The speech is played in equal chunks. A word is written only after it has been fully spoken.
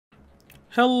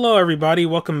Hello everybody,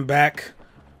 welcome back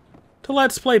to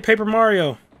Let's Play Paper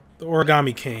Mario, the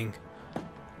Origami King.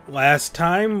 Last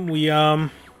time we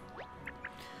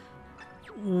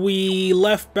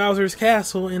left Bowser's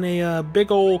castle in a big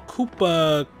old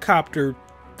Koopa copter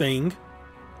thing.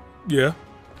 Yeah.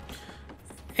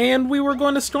 And we were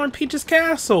going to storm Peach's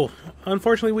castle.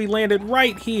 Unfortunately, we landed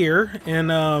right here, and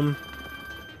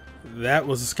that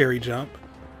was a scary jump.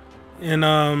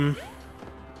 And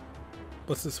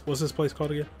what's this place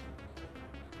called again?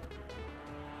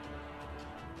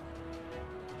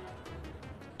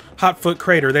 Hotfoot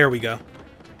Crater, there we go.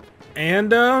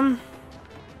 And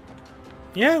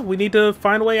yeah, we need to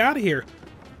find a way out of here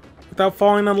without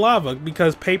falling in lava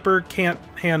because paper can't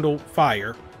handle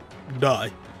fire. Duh.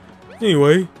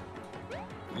 Anyway,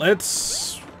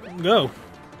 let's go.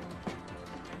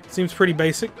 Seems pretty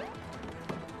basic.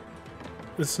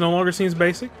 This no longer seems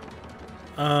basic.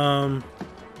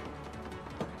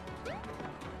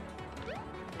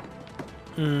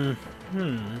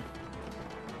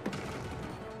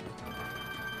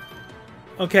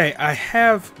 Okay, I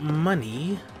have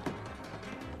money.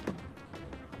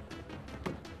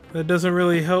 That doesn't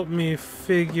really help me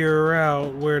figure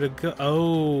out where to go.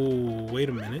 Oh, wait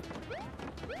a minute.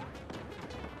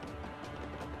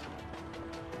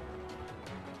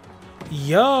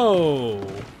 Yo!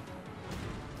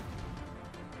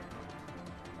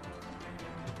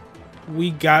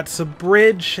 We got a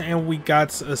bridge and we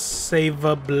got a save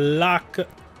block.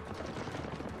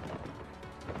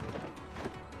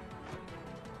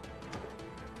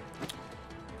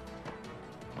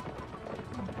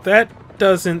 That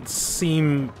doesn't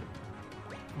seem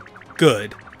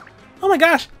good. Oh my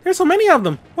gosh, there's so many of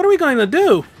them. What are we going to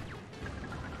do?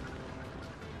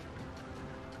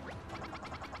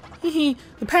 Hehe,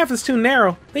 the path is too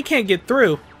narrow. They can't get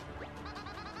through.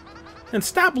 And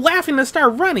stop laughing and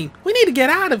start running. We need to get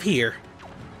out of here.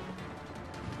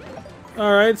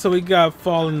 Alright, so we got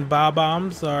fallen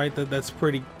bob-bombs. Alright, that's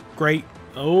pretty great.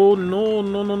 Oh, no,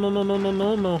 no, no, no, no, no, no,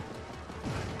 no, no.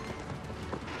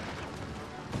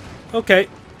 Okay.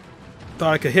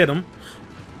 Thought I could hit them.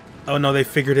 Oh, no, they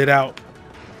figured it out.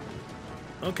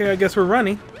 Okay, I guess we're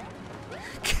running.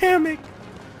 Kamek!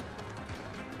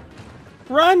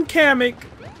 Run, Kamek!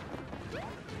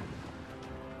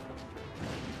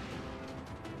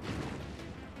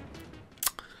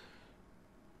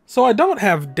 So I don't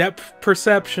have depth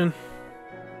perception.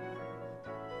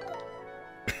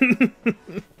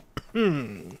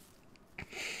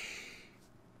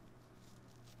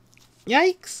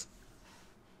 Yikes.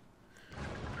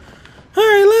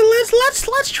 Alright,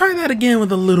 let's try that again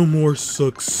with a little more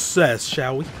success,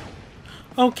 shall we?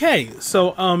 Okay,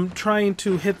 so trying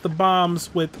to hit the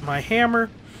bombs with my hammer.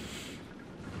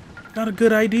 Not a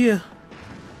good idea.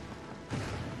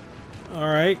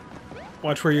 Alright.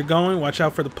 Watch where you're going. Watch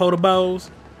out for the potobos.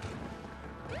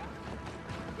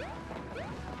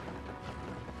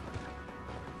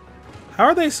 How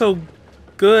are they so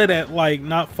good at, like,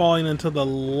 not falling into the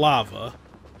lava?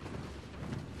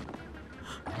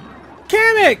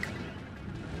 Kamek!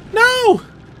 No!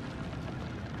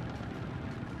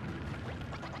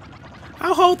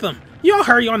 I'll hold them. You all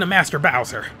hurry on to Master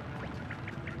Bowser.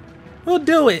 We'll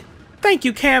do it. Thank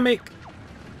you, Kamek.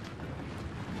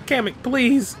 Kamek,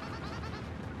 please.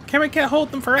 Kamek can't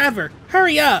hold them forever.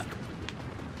 Hurry up!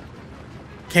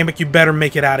 Kamek, you better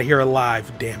make it out of here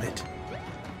alive, damn it.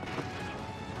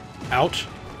 Ouch.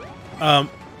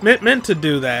 Meant to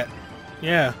do that.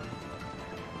 Yeah.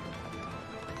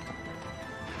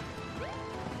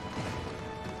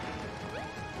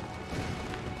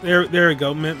 There we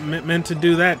go. Meant to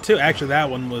do that too. Actually, that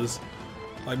one was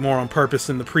like more on purpose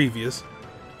than the previous.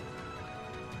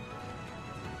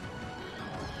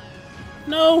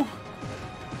 No!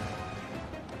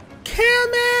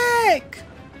 Kamek!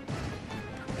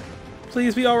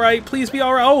 Please be alright. Please be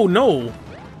alright. Oh, no.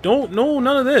 Don't. No,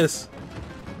 none of this.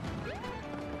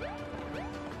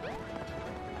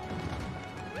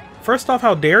 First off,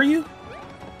 how dare you?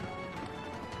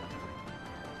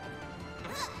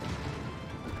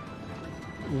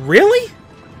 Really?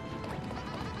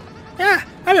 Yeah,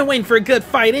 I've been waiting for a good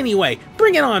fight anyway.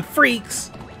 Bring it on,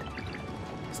 freaks.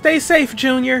 Stay safe,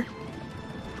 Junior.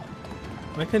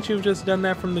 Why couldn't you have just done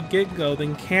that from the get-go?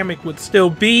 Then Kamek would still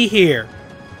be here.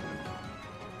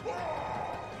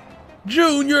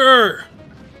 Junior!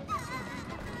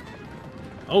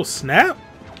 Oh, snap?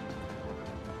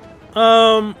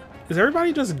 Is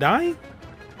everybody just dying?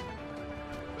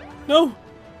 No.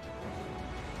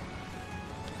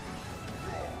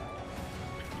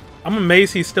 I'm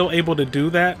amazed he's still able to do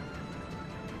that.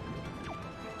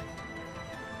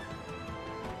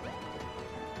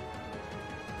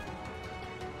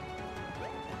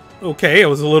 Okay, I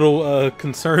was a little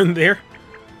concerned there.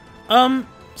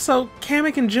 So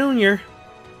Kamek and Junior.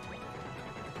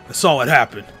 I saw what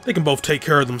happened. They can both take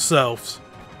care of themselves.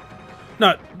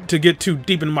 Not to get too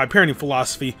deep into my parenting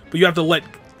philosophy, but you have to let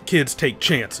kids take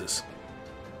chances.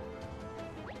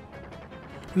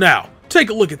 Now, take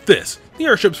a look at this. The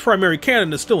airship's primary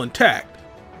cannon is still intact.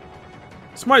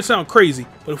 This might sound crazy,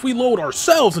 but if we load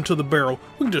ourselves into the barrel,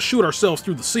 we can just shoot ourselves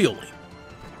through the ceiling.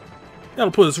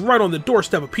 That'll put us right on the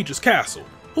doorstep of Peach's castle.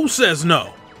 Who says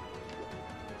no?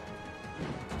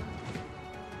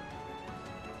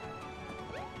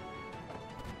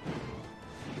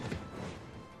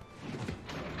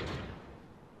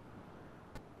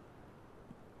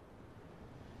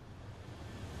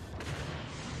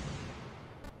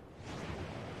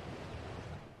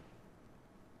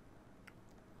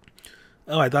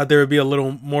 Oh, I thought there would be a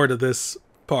little more to this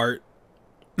part.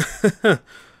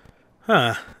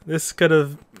 Huh. This could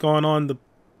have gone on the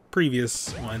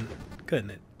previous one,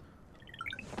 couldn't it?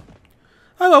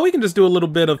 Oh, well, we can just do a little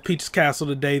bit of Peach's Castle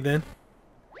today, then.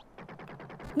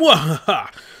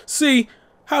 Wahaha! See?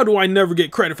 How do I never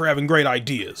get credit for having great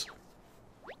ideas?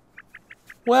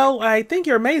 Well, I think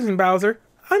you're amazing, Bowser.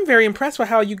 I'm very impressed with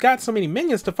how you got so many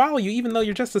minions to follow you, even though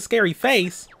you're just a scary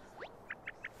face.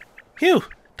 Phew!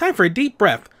 Time for a deep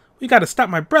breath. We gotta stop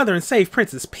my brother and save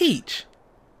Princess Peach.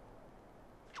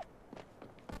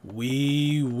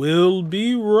 We will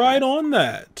be right on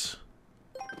that.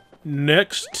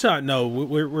 Next time. No,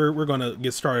 we're gonna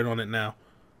get started on it now.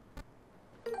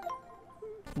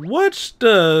 What's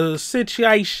the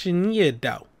situation you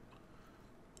do?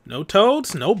 No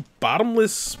toads, no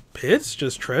bottomless pits,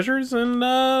 just treasures and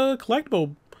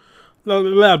collectible blah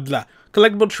blah blah.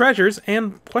 Collectible treasures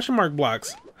and question mark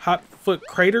blocks. Hotfoot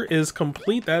crater is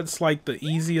complete. That's like the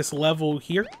easiest level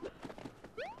here.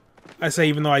 I say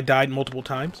even though I died multiple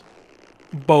times.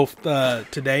 Both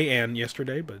today and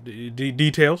yesterday, but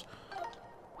details.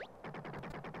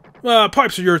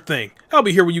 Pipes are your thing. I'll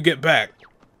be here when you get back.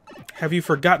 Have you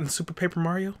forgotten Super Paper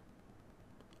Mario?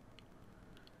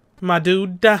 My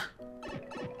dude.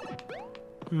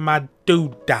 My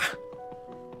dude.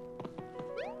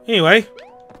 Anyway.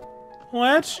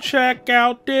 Let's check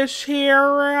out this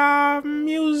here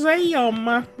museum.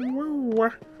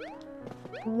 Whoa.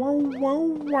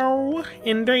 Whoa.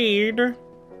 Indeed.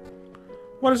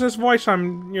 What is this voice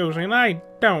I'm using? I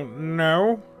don't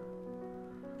know.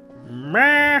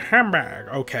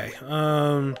 Okay.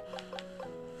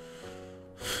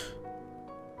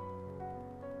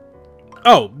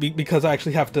 Oh, because I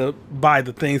actually have to buy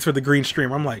the things for the green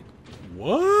streamer. I'm like,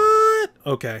 what?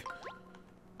 Okay.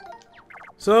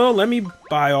 So let me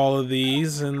buy all of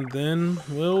these and then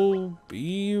we'll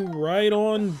be right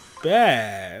on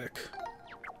back.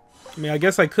 I mean, I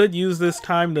guess I could use this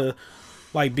time to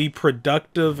like be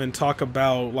productive and talk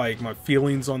about like my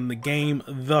feelings on the game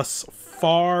thus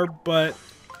far, but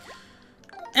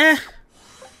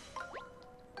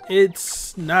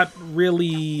it's not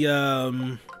really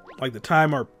like the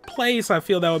time or place. I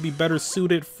feel that would be better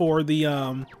suited for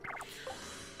the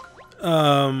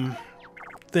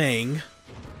thing.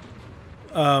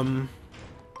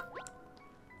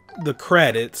 The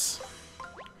credits.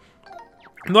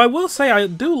 Though I will say I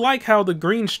do like how the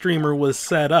green streamer was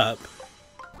set up.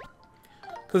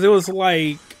 Because it was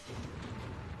like,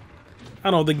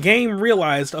 I don't know, the game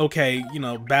realized, okay, you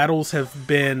know, battles have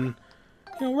been,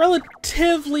 you know,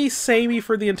 relatively samey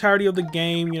for the entirety of the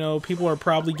game. You know, people are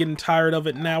probably getting tired of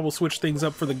it now. We'll switch things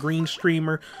up for the green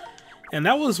streamer. And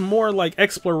that was more like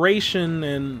exploration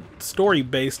and story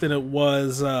based than it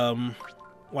was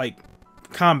like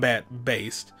combat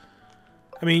based.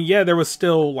 I mean, yeah, there was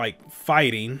still like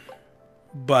fighting,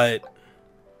 but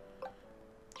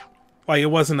like it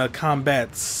wasn't a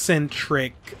combat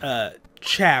centric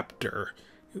chapter.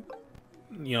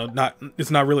 You know,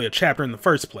 it's not really a chapter in the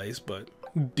first place, but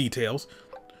details.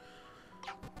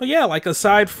 But yeah, like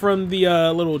aside from the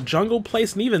little jungle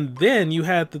place, and even then you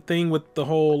had the thing with the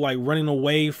whole like running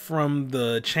away from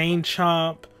the chain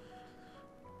chomp,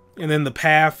 and then the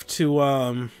path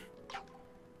to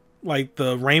like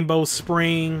the Rainbow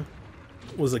Spring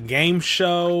was a game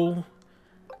show.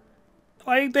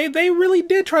 Like they really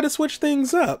did try to switch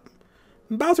things up.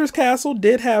 Bowser's Castle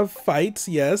did have fights,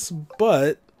 yes,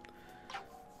 but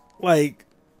like,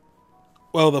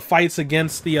 well, the fights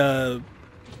against the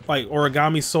like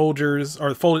origami soldiers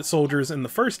or folded soldiers in the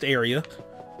first area,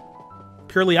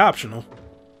 purely optional.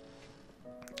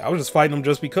 I was just fighting them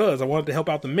just because I wanted to help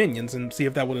out the minions and see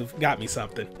if that would have got me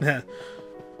something.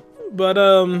 But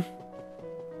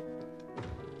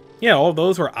yeah, all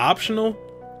those were optional.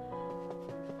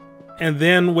 And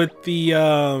then with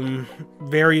the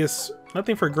various,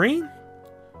 nothing for green?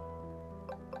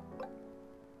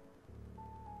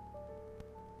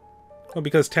 Well,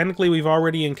 because technically we've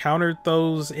already encountered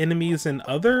those enemies in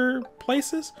other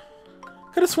places?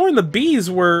 Could have sworn the bees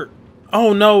were...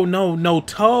 Oh, no,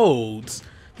 toads.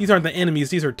 These aren't the enemies,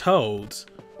 these are toads.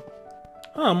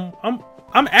 I'm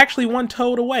actually one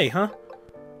toad away, huh?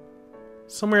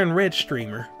 Somewhere in Red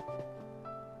Streamer.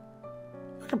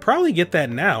 I could probably get that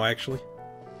now, actually.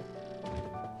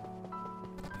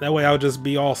 That way I'll just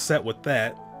be all set with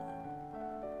that.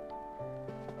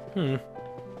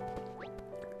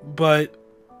 But...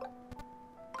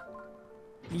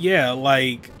 yeah,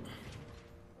 like...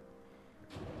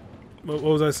 What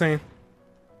was I saying?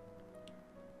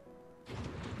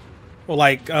 Well,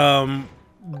 like,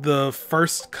 the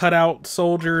first cutout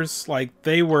soldiers, like,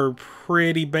 they were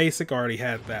pretty basic. I already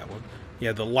had that one.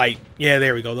 Yeah, the light. Yeah,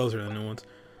 there we go. Those are the new ones.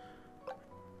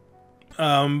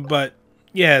 But,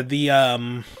 yeah,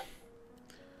 the,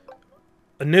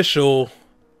 initial,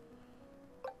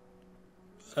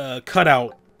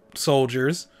 cutout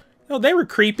soldiers, you know, they were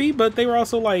creepy, but they were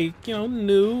also, like, you know,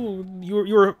 new.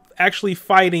 You were actually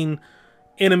fighting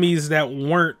enemies that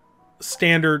weren't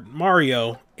standard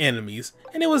Mario enemies,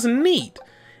 and it was neat.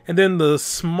 And then the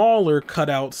smaller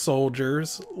cutout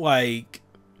soldiers, like,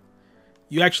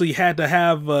 you actually had to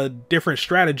have a different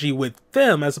strategy with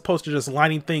them as opposed to just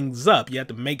lining things up. You had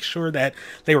to make sure that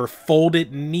they were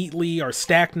folded neatly or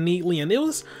stacked neatly, and that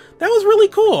was really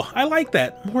cool. I like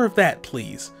that. More of that,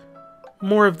 please.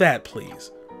 More of that,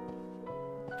 please.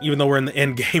 Even though we're in the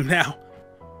end game now.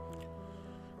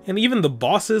 And even the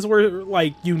bosses were,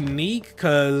 like, unique,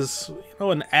 because, you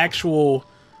know, an actual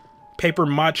Paper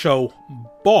Macho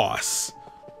boss.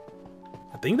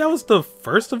 I think that was the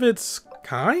first of its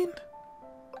kind?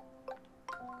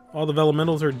 All the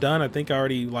elementals are done. I think I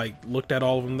already, like, looked at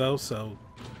all of them, though, so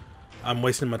I'm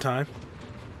wasting my time.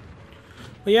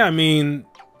 But yeah, I mean,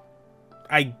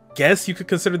 I guess you could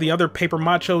consider the other Paper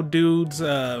Macho dudes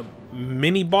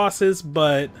mini-bosses,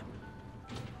 but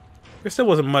there still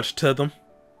wasn't much to them.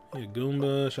 Yeah,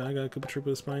 Goomba, Shy Guy, Koopa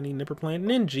Troopa, Spiny, Nipper Plant,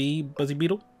 Ninja, Buzzy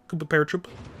Beetle, Koopa Paratroopa.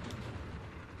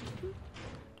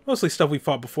 Mostly stuff we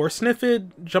fought before.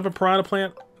 Sniffid, Jumping Piranha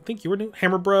Plant, I think you were new.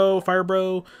 Hammer Bro, Fire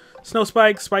Bro, Snow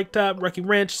Spike, Spike Top, Wrecking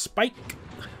Wrench, Spike,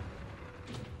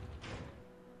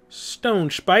 Stone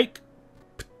Spike,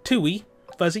 Tui,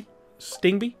 Fuzzy,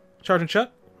 Stingbee, Charge and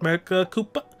Chuck, Mecha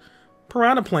Koopa,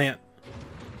 Piranha Plant,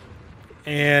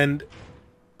 and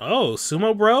oh,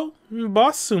 Sumo Bro,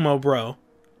 Boss Sumo Bro.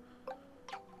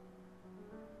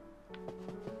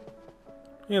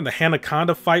 Yeah, the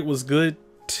Hanaconda fight was good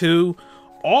too.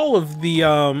 All of the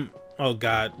oh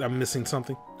god, I'm missing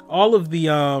something. All of the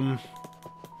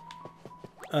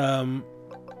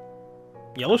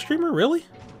Yellow Streamer, really?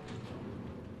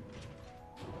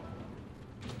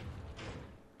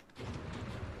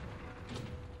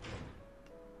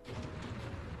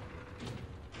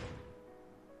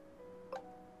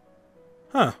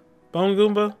 Huh. Bone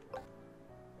Goomba.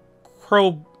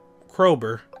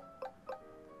 Krober.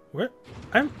 Where?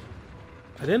 I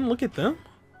didn't look at them.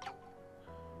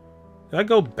 Did I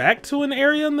go back to an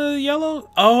area in the yellow?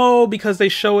 Oh, because they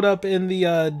showed up in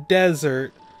the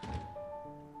desert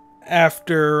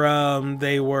after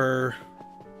they were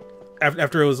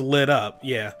after it was lit up.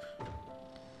 Yeah.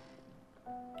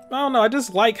 I don't know. I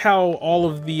just like how all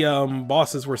of the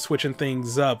bosses were switching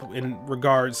things up in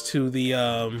regards to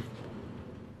the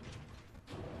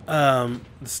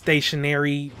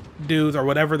stationary dudes or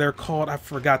whatever they're called. I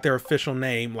forgot their official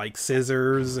name, like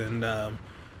Scissors and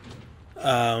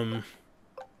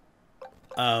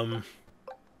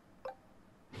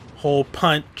Hole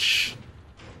Punch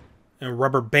and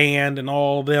Rubber Band and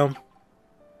all of them.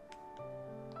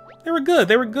 They were good.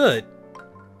 They were good.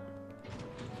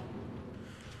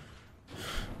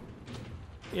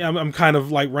 Yeah, I'm kind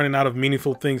of like running out of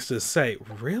meaningful things to say.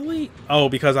 Really? Oh,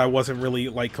 because I wasn't really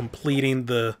like completing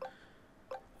the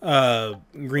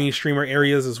green streamer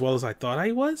areas as well as I thought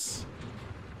I was.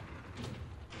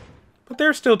 But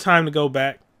there's still time to go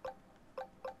back.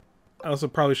 I also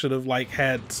probably should have like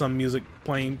had some music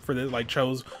playing for the like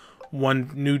chose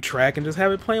one new track and just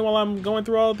have it playing while I'm going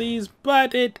through all these,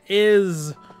 but it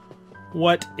is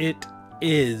what it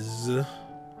is.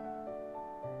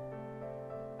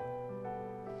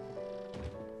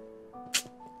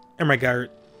 Oh my god.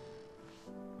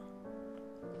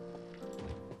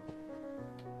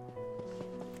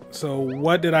 So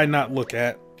what did I not look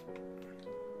at?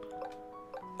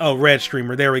 Oh, red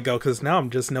streamer. There we go. Because now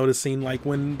I'm just noticing, like,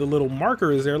 when the little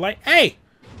marker is there, like, hey,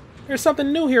 there's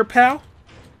something new here, pal.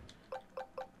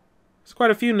 There's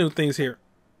quite a few new things here.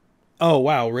 Oh,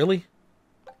 wow. Really?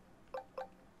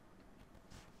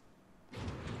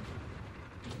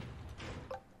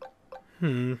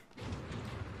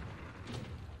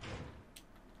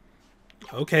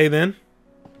 Okay then.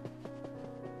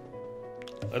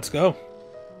 Let's go.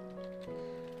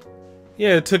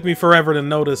 Yeah, it took me forever to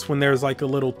notice when there's like a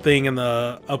little thing in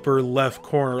the upper left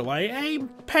corner like, hey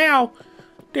pal,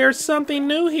 there's something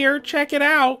new here, check it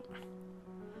out.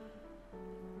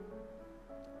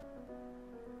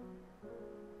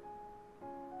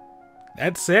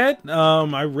 That said,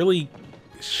 I really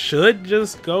should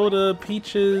just go to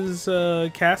Peach's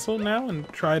castle now and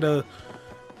try to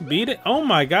beat it. Oh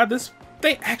my god,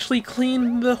 they actually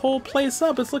cleaned the whole place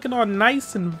up. It's looking all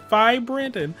nice and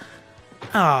vibrant and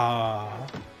ah.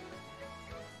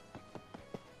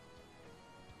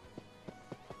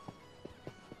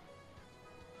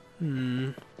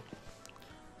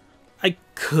 I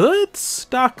could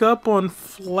stock up on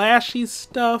flashy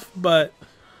stuff, but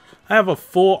I have a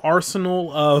full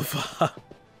arsenal of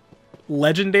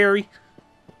legendary.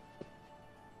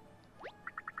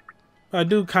 I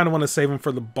do kind of want to save them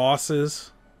for the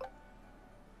bosses.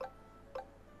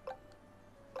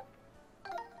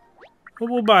 But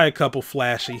we'll buy a couple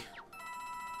flashy.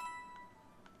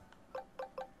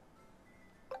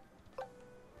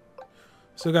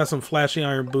 Still got some flashy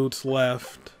iron boots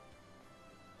left.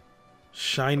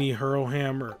 Shiny hurl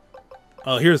hammer.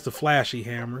 Oh, here's the flashy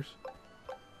hammers.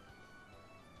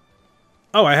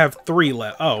 Oh, I have 3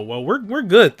 left. Oh, well, we're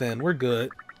good then. We're good.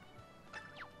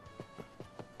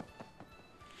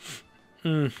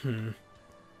 Yeah,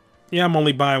 I'm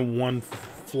only buying 1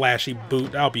 flashy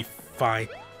boot. I'll be fine.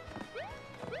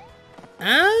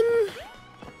 I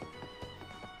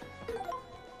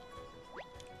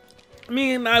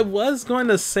mean, I was going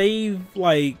to save,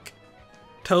 like,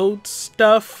 Toad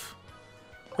stuff.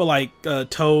 Or, like,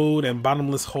 Toad and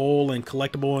Bottomless Hole and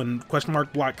Collectible and question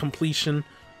mark block completion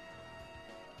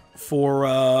for,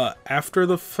 after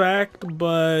the fact,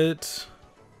 but...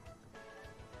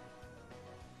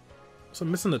 So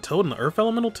I'm missing the Toad in the Earth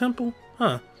Elemental Temple?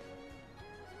 Huh.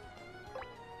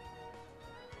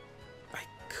 I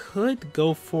could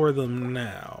go for them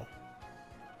now.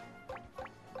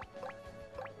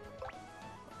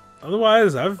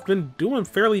 Otherwise, I've been doing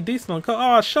fairly decent on...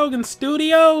 Oh, Shogun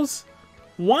Studios?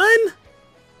 1?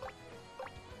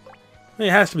 It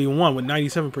has to be 1 with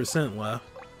 97% left.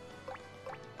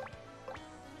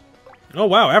 Oh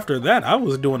wow, after that, I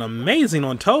was doing amazing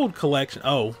on Toad Collection.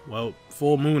 Oh, well,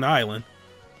 Full Moon Island.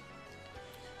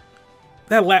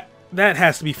 That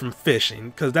has to be from fishing,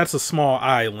 because that's a small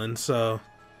island, so...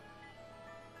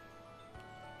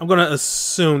 I'm gonna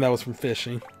assume that was from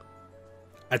fishing.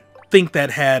 I think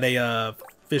that had a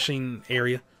fishing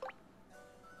area.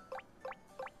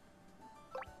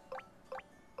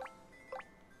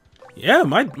 Yeah,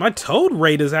 my Toad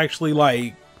rate is actually,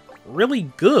 like, really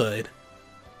good.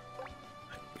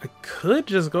 I could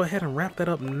just go ahead and wrap that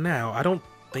up now. I don't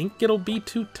think it'll be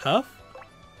too tough.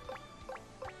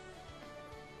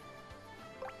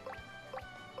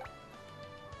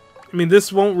 I mean,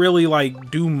 this won't really, like,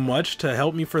 do much to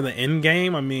help me for the end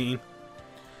game. I mean,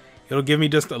 it'll give me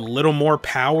just a little more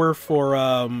power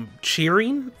for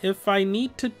cheering if I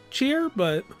need to cheer,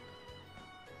 but...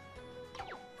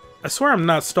 I swear I'm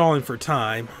not stalling for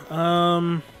time.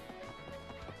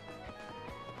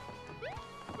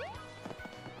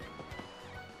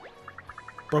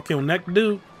 Broke your neck,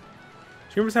 dude.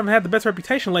 Streamers haven't had the best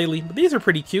reputation lately, but these are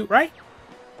pretty cute, right?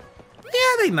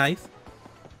 Yeah, they nice.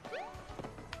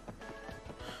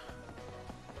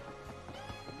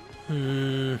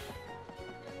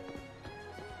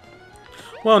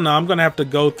 Well, no, I'm gonna have to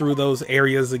go through those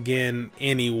areas again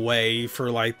anyway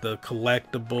for, like, the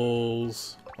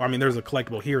collectibles. I mean, there's a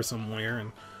collectible here somewhere,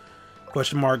 and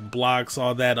question mark blocks,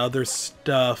 all that other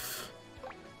stuff.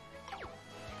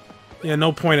 Yeah,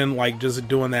 no point in, like, just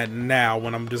doing that now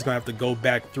when I'm just gonna have to go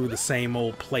back through the same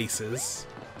old places.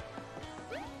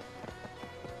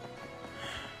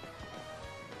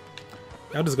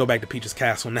 I'll just go back to Peach's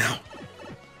castle now.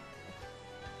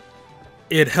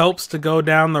 It helps to go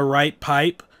down the right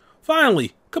pipe.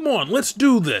 Finally! Come on, let's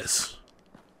do this!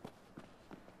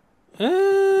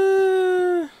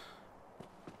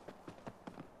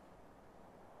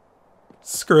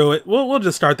 Screw it. We'll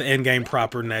just start the end game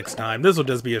proper next time. This will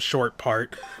just be a short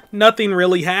part. Nothing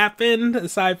really happened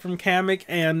aside from Kamek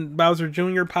and Bowser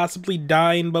Jr. possibly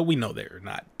dying, but we know they're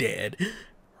not dead.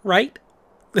 Right?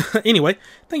 Anyway,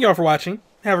 thank you all for watching.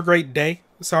 Have a great day.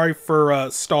 Sorry for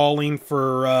stalling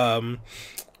for, I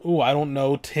don't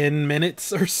know, 10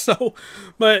 minutes or so.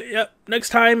 But yeah, next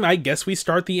time, I guess we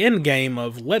start the end game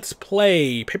of Let's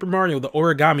Play Paper Mario: The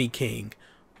Origami King.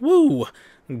 Woo!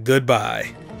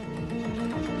 Goodbye.